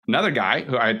Another guy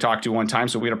who I had talked to one time,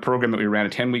 so we had a program that we ran, a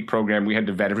 10-week program. We had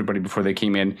to vet everybody before they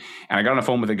came in. And I got on the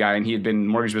phone with a guy, and he had been in the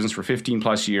mortgage business for 15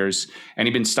 plus years, and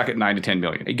he'd been stuck at 9 to 10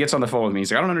 million. He gets on the phone with me. He's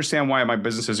like, I don't understand why my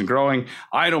business isn't growing.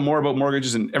 I know more about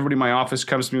mortgages, and everybody in my office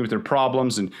comes to me with their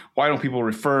problems, and why don't people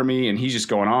refer me? And he's just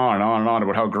going on and on and on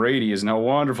about how great he is and how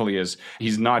wonderful he is.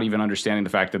 He's not even understanding the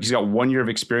fact that he's got 1 year of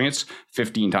experience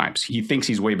 15 times. He thinks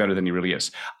he's way better than he really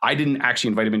is. I didn't actually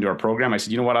invite him into our program. I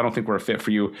said, you know what? I don't think we're a fit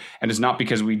for you. And it's not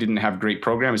because we didn't have great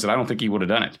programs, that I don't think he would have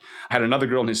done it. I had another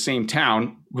girl in his same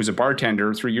town who was a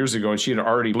bartender 3 years ago, and she had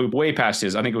already blew way past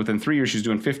his. I think within 3 years, she's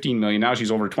doing 15 million. Now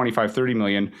she's over 25, 30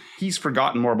 million. He's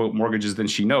forgotten more about mortgages than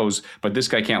she knows, but this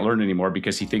guy can't learn anymore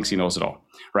because he thinks he knows it all,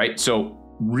 right? So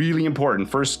really important.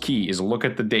 First key is look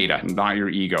at the data, not your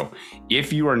ego.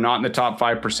 If you are not in the top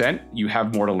 5%, you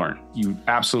have more to learn. You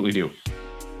absolutely do.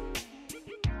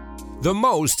 The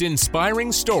most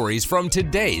inspiring stories from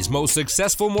today's most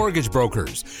successful mortgage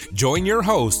brokers. Join your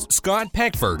host, Scott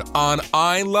Peckford, on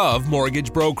I Love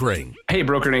Mortgage Brokering. Hey,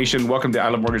 Broker Nation. Welcome to I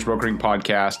Love Mortgage Brokering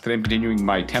podcast. Today I'm continuing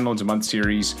my 10 Loans a Month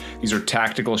series. These are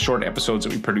tactical, short episodes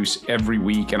that we produce every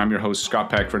week. And I'm your host, Scott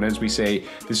Peckford. And as we say,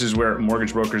 this is where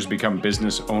mortgage brokers become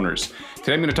business owners.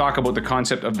 Today I'm going to talk about the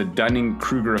concept of the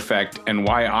Dunning-Kruger effect and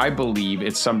why I believe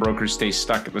it's some brokers stay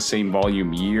stuck at the same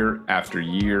volume year after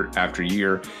year after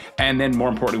year. And then more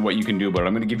importantly, what you can do about it.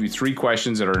 I'm going to give you 3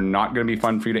 questions that are not going to be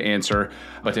fun for you to answer,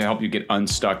 but to help you get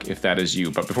unstuck if that is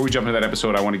you. But before we jump into that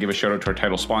episode, I want to give a shout out to our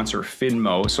title sponsor,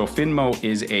 Finmo. So Finmo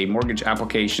is a mortgage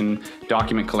application,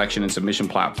 document collection, and submission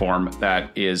platform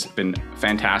that has been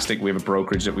fantastic. We have a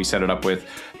brokerage that we set it up with.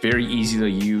 Very easy to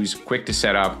use, quick to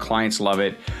set up. Clients love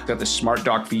it. It's got the Smart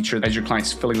Doc feature. As your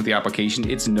client's filling with the application,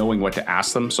 it's knowing what to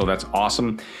ask them. So that's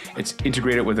awesome. It's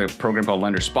integrated with a program called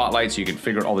Lender Spotlight, so you can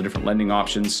figure out all the different lending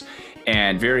options.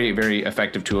 And very, very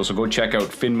effective tool. So go check out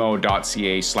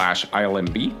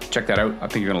finmo.ca/ILMB. Check that out. I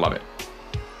think you're going to love it.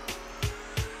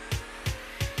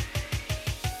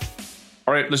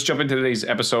 All right, let's jump into today's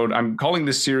episode. I'm calling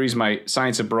this series my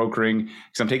Science of Brokering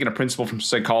because I'm taking a principle from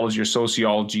psychology or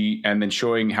sociology and then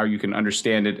showing how you can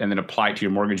understand it and then apply it to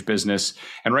your mortgage business.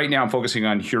 And right now I'm focusing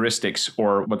on heuristics,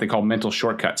 or what they call mental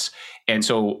shortcuts. And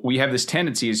so we have this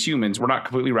tendency as humans, we're not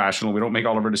completely rational. We don't make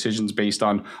all of our decisions based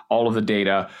on all of the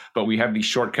data, but we have these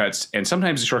shortcuts, and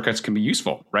sometimes the shortcuts can be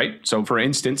useful, right? So for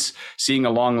instance, seeing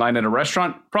a long line at a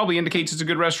restaurant probably indicates it's a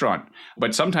good restaurant,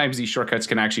 but sometimes these shortcuts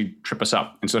can actually trip us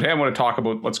up. And so today I want to talk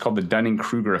about what's called the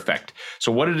Dunning-Kruger effect.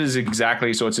 So what it is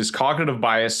exactly, so it's this cognitive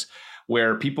bias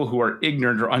where people who are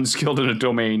ignorant or unskilled in a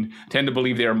domain tend to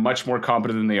believe they are much more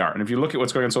competent than they are. And if you look at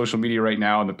what's going on social media right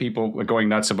now and the people are going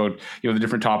nuts about, the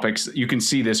different topics, you can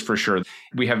see this for sure.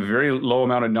 We have a very low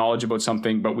amount of knowledge about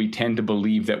something, but we tend to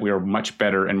believe that we are much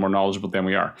better and more knowledgeable than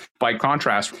we are. By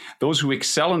contrast, those who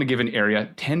excel in a given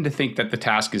area tend to think that the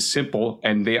task is simple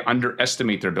and they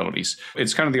underestimate their abilities.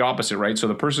 It's kind of the opposite, right? So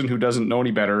the person who doesn't know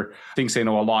any better thinks they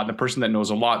know a lot. And the person that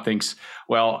knows a lot thinks,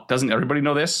 well, doesn't everybody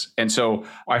know this? And so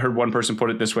I heard one person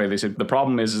put it this way. They said, the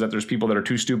problem is that there's people that are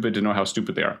too stupid to know how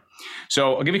stupid they are.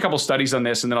 So I'll give you a couple of studies on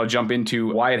this, and then I'll jump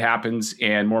into why it happens,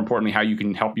 and more importantly, how you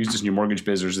can help use this in your mortgage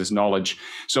business, this knowledge.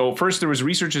 So first, there was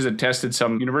researchers that tested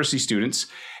some university students,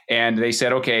 and they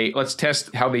said, okay, let's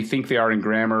test how they think they are in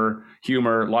grammar,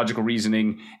 humor, logical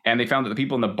reasoning. And they found that the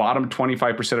people in the bottom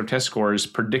 25% of test scores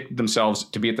predicted themselves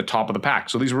to be at the top of the pack.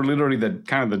 So these were literally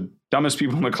the dumbest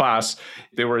people in the class.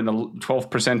 They were in the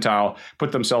 12th percentile,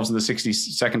 put themselves in the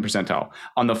 62nd percentile.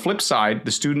 On the flip side,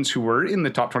 the students who were in the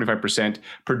top 25%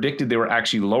 predicted they were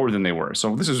actually lower than they were.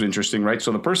 So this is interesting, right?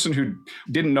 So the person who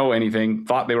didn't know anything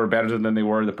thought they were better than they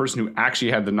were. The person who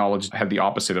actually had the knowledge had the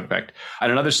opposite effect.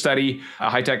 And another study, a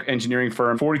high-tech engineering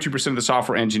firm, 42% of the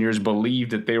software engineers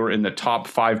believed that they were in the top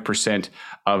 5%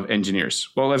 of engineers.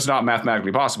 Well, that's not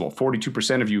mathematically possible.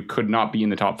 42% of you could not be in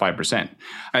the top 5%.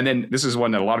 And then this is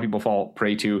one that a lot of people fall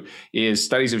prey to, is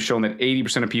studies have shown that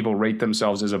 80% of people rate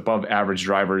themselves as above average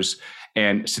drivers.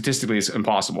 And statistically, it's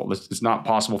impossible. It's not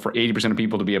possible for 80% of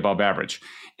people to be above average.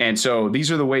 And so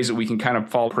these are the ways that we can kind of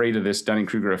fall prey to this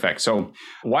Dunning-Kruger effect. So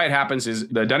why it happens is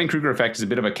the Dunning-Kruger effect is a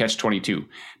bit of a catch-22.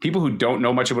 People who don't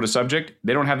know much about a subject,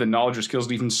 they don't have the knowledge or skills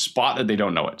to even spot that they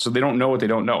don't know it. So they don't know what they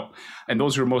don't know. And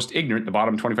those who are most ignorant, the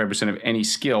bottom 25% of any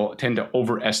skill, tend to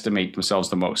overestimate themselves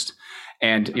the most.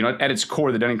 And at its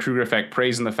core, the Dunning-Kruger effect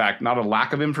preys on the fact, not a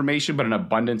lack of information, but an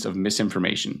abundance of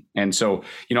misinformation. And so,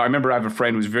 I remember I have a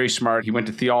friend who's very smart. He went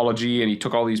to theology and he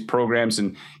took all these programs,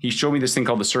 and he showed me this thing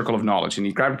called the circle of knowledge. And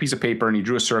he grabbed a piece of paper and he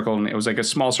drew a circle, and it was like a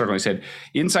small circle. And he said,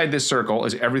 inside this circle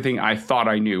is everything I thought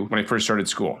I knew when I first started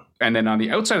school. And then on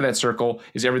the outside of that circle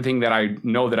is everything that I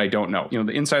know that I don't know. The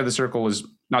inside of the circle is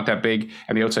not that big,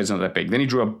 and the outside's not that big. Then he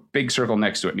drew a big circle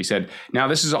next to it. And he said, now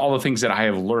this is all the things that I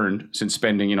have learned since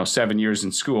spending, 7 years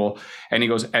in school. And he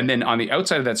goes, and then on the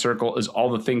outside of that circle is all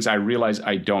the things I realize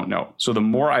I don't know. So the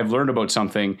more I've learned about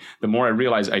something, the more I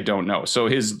realize I don't know. So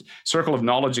his circle of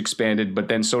knowledge expanded, but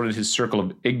then so did his circle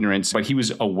of ignorance, but he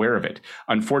was aware of it.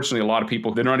 Unfortunately, a lot of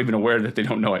people, they're not even aware that they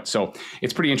don't know it. So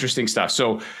it's pretty interesting stuff.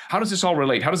 So how does this all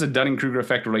relate? How does the Dunning-Kruger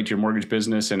effect relate to your mortgage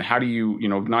business? And how do you,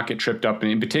 not get tripped up?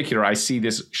 And in particular, I see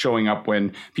this showing up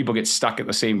when people get stuck at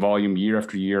the same volume year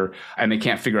after year and they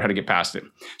can't figure out how to get past it.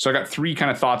 So I got 3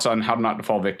 kind of thoughts on how not to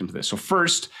fall victim to this. So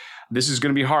first, this is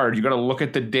going to be hard. You got to look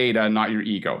at the data, not your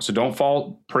ego. So don't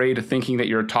fall prey to thinking that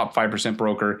you're a top 5%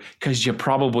 broker, because you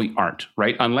probably aren't,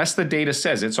 right? Unless the data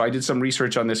says it. So I did some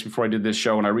research on this before I did this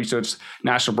show, and I researched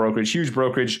national brokerage, huge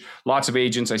brokerage, lots of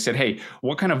agents. I said, hey,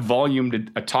 what kind of volume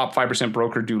did a top 5%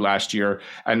 broker do last year?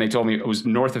 And they told me it was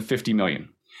north of 50 million.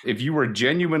 If you were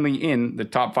genuinely in the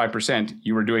top 5%,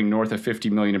 you were doing north of 50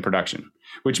 million in production,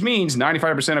 which means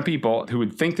 95% of people who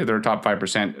would think that they're top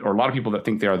 5%, or a lot of people that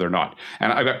think they are, they're not.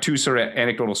 And I've got 2 sort of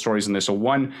anecdotal stories in this. So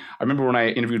one, I remember when I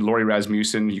interviewed Lori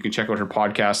Rasmussen, you can check out her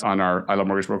podcast on our I Love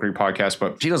Mortgage Brokering podcast,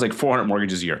 but she does like 400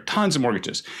 mortgages a year, tons of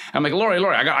mortgages. I'm like, Lori,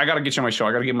 I got to get you on my show.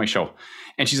 I got to get my show.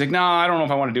 And she's like, no, I don't know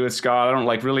if I want to do it, Scott. I don't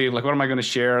what am I going to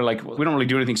share? Like, we don't really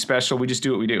do anything special. We just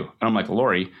do what we do. And I'm like,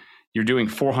 Lori, you're doing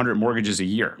 400 mortgages a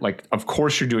year. Like, of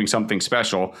course you're doing something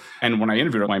special. And when I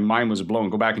interviewed her, my mind was blown.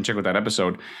 Go back and check out that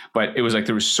episode. But it was like,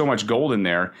 there was so much gold in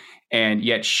there. And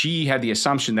yet she had the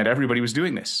assumption that everybody was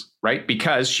doing this, right?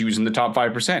 Because she was in the top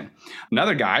 5%.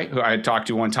 Another guy who I had talked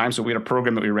to one time, so we had a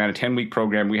program that we ran, a 10-week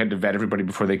program. We had to vet everybody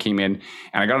before they came in.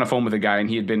 And I got on the phone with a guy, and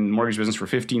he had been in mortgage business for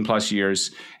 15 plus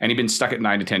years, and he'd been stuck at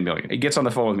 9 to 10 million. He gets on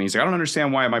the phone with me. He's like, I don't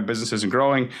understand why my business isn't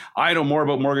growing. I know more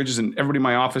about mortgages, and everybody in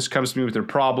my office comes to me with their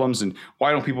problems, and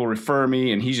why don't people refer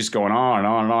me? And he's just going on and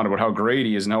on and on about how great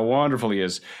he is and how wonderful he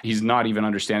is. He's not even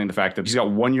understanding the fact that he's got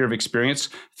 1 year of experience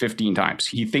 15 times.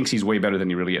 He thinks he's way better than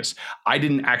he really is. I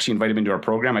didn't actually invite him into our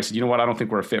program. I said, you know what? I don't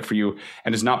think we're a fit for you.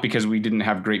 And it's not because we didn't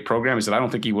have great programs. I said, I don't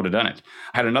think he would have done it.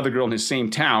 I had another girl in his same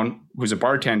town who was a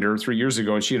bartender 3 years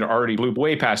ago, and she had already blew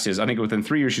way past his. I think within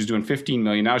 3 years, she's doing 15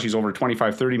 million. Now she's over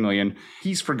 25, 30 million.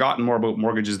 He's forgotten more about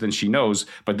mortgages than she knows,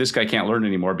 but this guy can't learn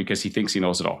anymore because he thinks he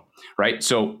knows it all, right?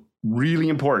 So really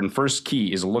important. First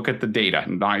key is look at the data,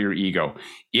 not your ego.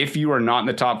 If you are not in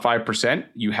the top 5%,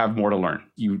 you have more to learn.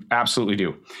 You absolutely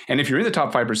do. And if you're in the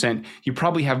top 5%, you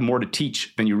probably have more to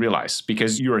teach than you realize,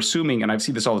 because you're assuming, and I've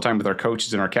seen this all the time with our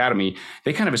coaches in our academy,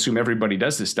 they kind of assume everybody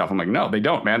does this stuff. I'm like, no, they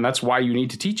don't, man. That's why you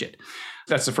need to teach it.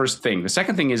 That's the first thing. The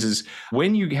second thing is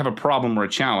when you have a problem or a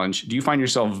challenge, do you find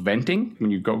yourself venting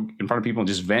when you go in front of people and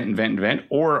just vent and vent and vent?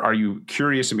 Or are you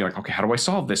curious and be like, okay, how do I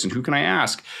solve this? And who can I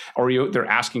ask? Or are you out there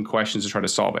asking questions to try to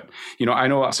solve it? I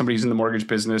know somebody's in the mortgage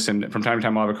business, and from time to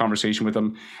time I'll have a conversation with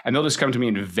them, and they'll just come to me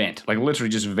and vent, like literally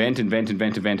just vent and vent and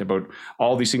vent and vent about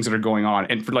all these things that are going on.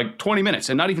 And for like 20 minutes,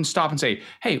 and not even stop and say,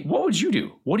 hey, what would you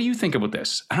do? What do you think about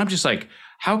this? And I'm just like,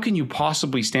 how can you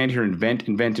possibly stand here and vent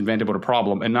and vent and vent about a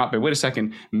problem and not, but wait a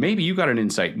second, maybe you got an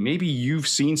insight. Maybe you've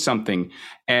seen something,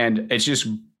 and it's just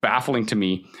baffling to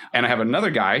me. And I have another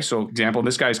guy. So example,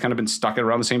 this guy's kind of been stuck at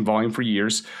around the same volume for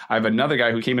years. I have another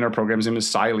guy who came in our program. His name is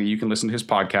Cy Lee. You can listen to his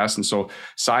podcast. And so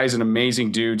Cy is an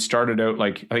amazing dude. Started out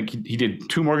I think he did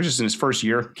 2 mortgages in his first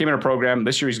year, came in our program.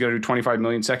 This year he's going to do 25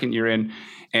 million, second year in.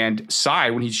 And Cy,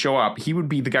 when he'd show up, he would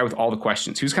be the guy with all the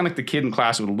questions. He was kind of like the kid in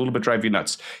class who would a little bit drive you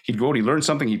nuts. He'd go out, he'd learn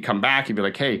something, he'd come back, he'd be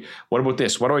like, hey, what about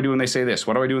this? What do I do when they say this?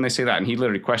 What do I do when they say that? And he'd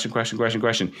literally question.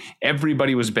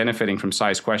 Everybody was benefiting from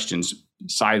Cy's questions,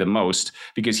 Cy the most,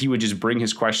 because he would just bring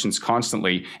his questions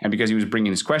constantly. And because he was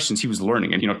bringing his questions, he was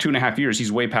learning. And 2.5 years,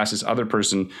 he's way past this other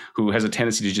person who has a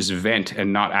tendency to just vent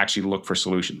and not actually look for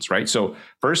solutions, right? So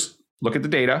first, look at the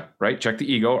data, right? Check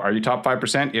the ego. Are you top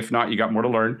 5%? If not, you got more to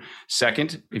learn.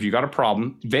 Second, if you got a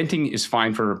problem, venting is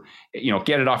fine for,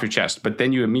 get it off your chest. But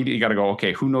then you immediately got to go,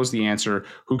 okay, who knows the answer?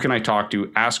 Who can I talk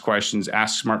to? Ask questions,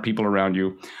 ask smart people around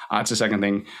you. That's the second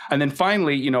thing. And then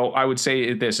finally, I would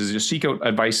say this is just seek out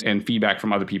advice and feedback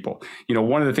from other people.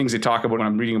 One of the things they talk about when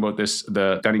I'm reading about this,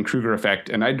 the Dunning-Kruger effect,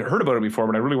 and I'd heard about it before,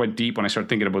 but I really went deep when I started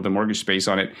thinking about the mortgage space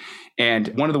on it. And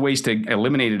one of the ways to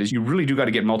eliminate it is you really do got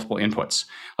to get multiple inputs.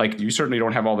 Like, you certainly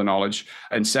don't have all the knowledge.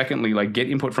 And secondly, get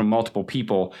input from multiple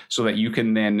people so that you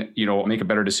can then, make a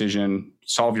better decision,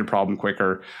 solve your problem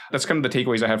quicker. That's kind of the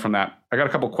takeaways I have from that. I got a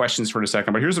couple questions for in a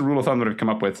second, but here's the rule of thumb that I've come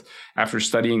up with after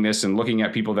studying this and looking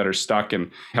at people that are stuck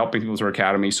and helping people through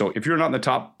academy. So if you're not in the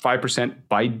top 5%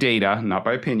 by data, not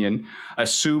by opinion,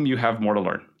 assume you have more to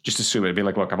learn. Just assume it. Be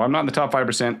like, look, if I'm not in the top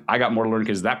 5%, I got more to learn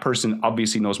because that person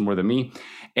obviously knows more than me.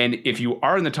 And if you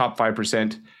are in the top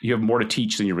 5%, you have more to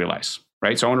teach than you realize.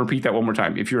 right? So I want to repeat that one more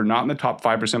time. If you're not in the top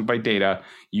 5% by data,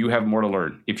 you have more to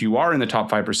learn. If you are in the top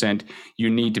 5%, you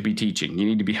need to be teaching. You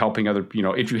need to be helping other,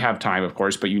 if you have time, of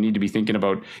course, but you need to be thinking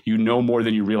about, more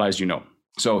than you realize you know.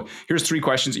 So here's 3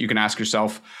 questions that you can ask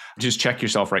yourself. Just check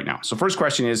yourself right now. So first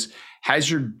question is, has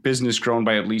your business grown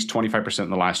by at least 25% in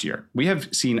the last year? We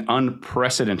have seen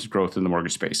unprecedented growth in the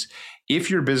mortgage space. If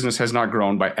your business has not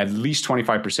grown by at least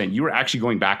 25%, you are actually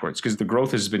going backwards because the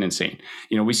growth has been insane.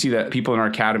 We see that people in our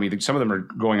academy, some of them are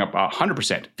going up 100%,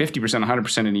 50%,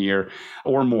 100% in a year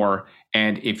or more.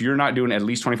 And if you're not doing at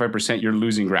least 25%, you're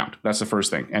losing ground. That's the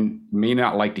first thing. And may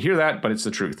not like to hear that, but it's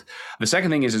the truth. The second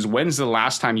thing is when's the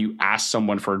last time you asked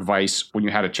someone for advice when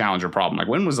you had a challenge or problem? Like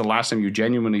when was the last time you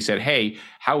genuinely said, hey,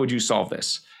 how would you solve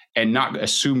this? And not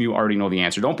assume you already know the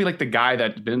answer. Don't be like the guy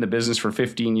that's been in the business for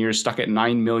 15 years, stuck at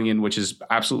 9 million, which is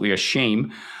absolutely a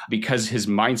shame because his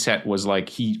mindset was like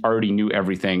he already knew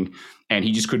everything and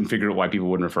he just couldn't figure out why people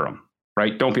wouldn't refer him.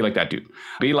 Right? Don't be like that dude.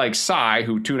 Be like Sai,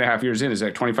 who 2.5 years in is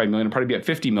at 25 million and probably be at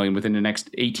 50 million within the next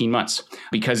 18 months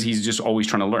because he's just always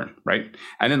trying to learn, right?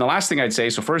 And then the last thing I'd say,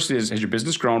 so first is, has your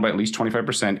business grown by at least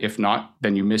 25%? If not,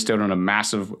 then you missed out on a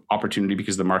massive opportunity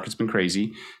because the market's been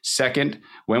crazy. Second,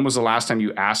 when was the last time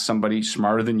you asked somebody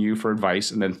smarter than you for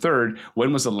advice? And then third,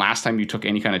 when was the last time you took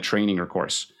any kind of training or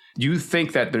course? You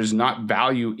think that there's not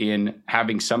value in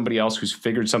having somebody else who's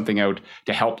figured something out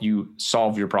to help you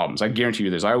solve your problems. I guarantee you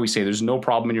this. I always say there's no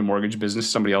problem in your mortgage business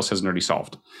somebody else hasn't already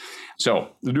solved. So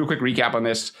we'll do a quick recap on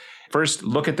this. First,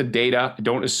 look at the data.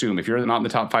 Don't assume. If you're not in the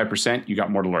top 5%, you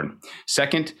got more to learn.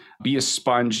 Second, be a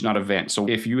sponge, not a vent. So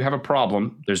if you have a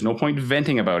problem, there's no point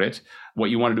venting about it. What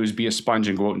you want to do is be a sponge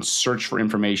and go out and search for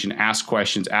information, ask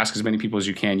questions, ask as many people as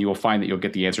you can. You will find that you'll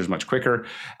get the answers much quicker.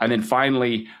 And then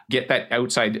finally, get that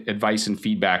outside advice and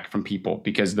feedback from people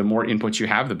because the more inputs you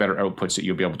have, the better outputs that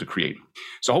you'll be able to create.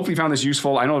 So hopefully you found this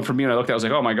useful. I know for me, when I looked at it, I was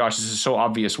like, oh my gosh, this is so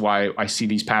obvious why I see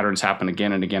these patterns happen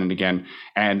again and again and again.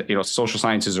 And social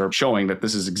sciences are showing that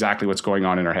this is exactly what's going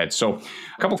on in our heads. So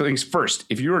a couple of things. First,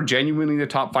 if you are genuinely the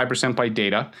top 5% by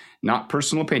data, not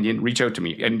personal opinion, reach out to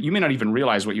me. And you may not even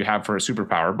realize what you have for a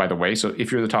superpower, by the way. So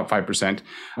if you're the top 5%,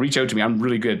 reach out to me. I'm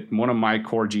really good. One of my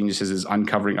core geniuses is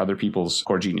uncovering other people's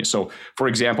core genius. So for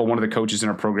example, one of the coaches in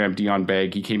our program, Dion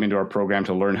Begg, he came into our program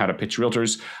to learn how to pitch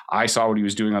realtors. I saw what he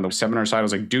was doing on the seminar side. I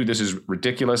was like, dude, this is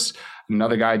ridiculous.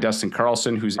 Another guy, Dustin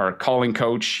Carlson, who's our calling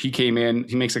coach, he came in,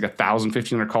 he makes like 1,000,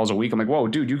 1,500 calls a week. I'm like, whoa,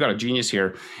 dude, you got a genius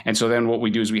here. And so then what we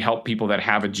do is we help people that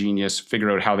have a genius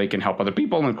figure out how they can help other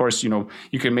people. And of course, you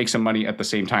can make some money at the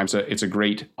same time. So it's a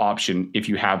great option if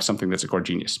you have something that's a core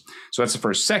genius. So that's the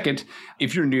first. Second,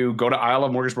 if you're new, go to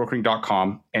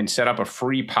ilovemortgagebrokering.com and set up a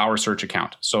free Power Search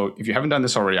account. So if you haven't done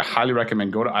this already, I highly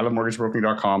recommend go to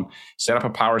ilovemortgagebrokering.com, set up a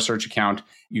Power Search account.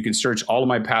 You can search all of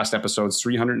my past episodes,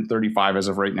 335 as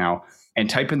of right now, and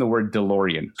type in the word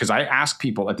DeLorean. Because I ask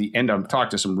people at the end, I've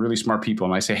talked to some really smart people,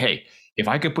 and I say, hey, if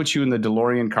I could put you in the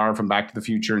DeLorean car from Back to the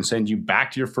Future and send you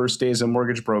back to your first day as a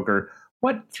mortgage broker,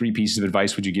 what 3 pieces of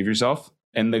advice would you give yourself?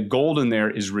 And the gold in there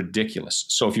is ridiculous.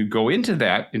 So if you go into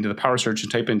the Power Search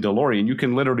and type in DeLorean, you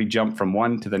can literally jump from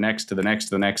one to the next, to the next,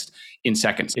 to the next in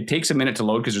seconds. It takes a minute to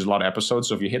load because there's a lot of episodes.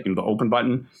 So if you hit the open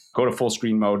button, go to full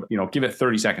screen mode, give it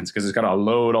 30 seconds because it's got to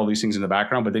load all these things in the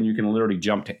background, but then you can literally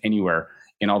jump to anywhere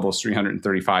in all those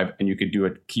 335 and you could do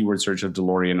a keyword search of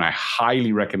DeLorean. And I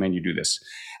highly recommend you do this.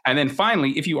 And then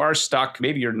finally, if you are stuck,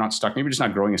 maybe you're not stuck, maybe you're just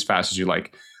not growing as fast as you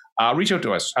like, reach out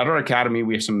to us. At our academy,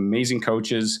 we have some amazing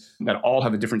coaches that all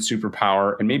have a different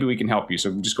superpower, and maybe we can help you.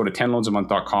 So just go to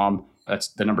 10loansamonth.com. That's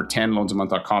the number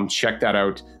 10loansamonth.com. Check that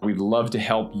out. We'd love to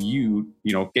help you,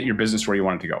 get your business where you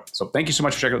want it to go. So thank you so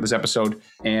much for checking out this episode,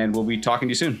 and we'll be talking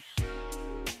to you soon.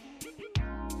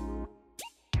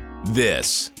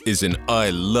 This is an I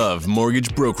Love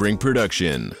Mortgage Brokering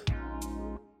production.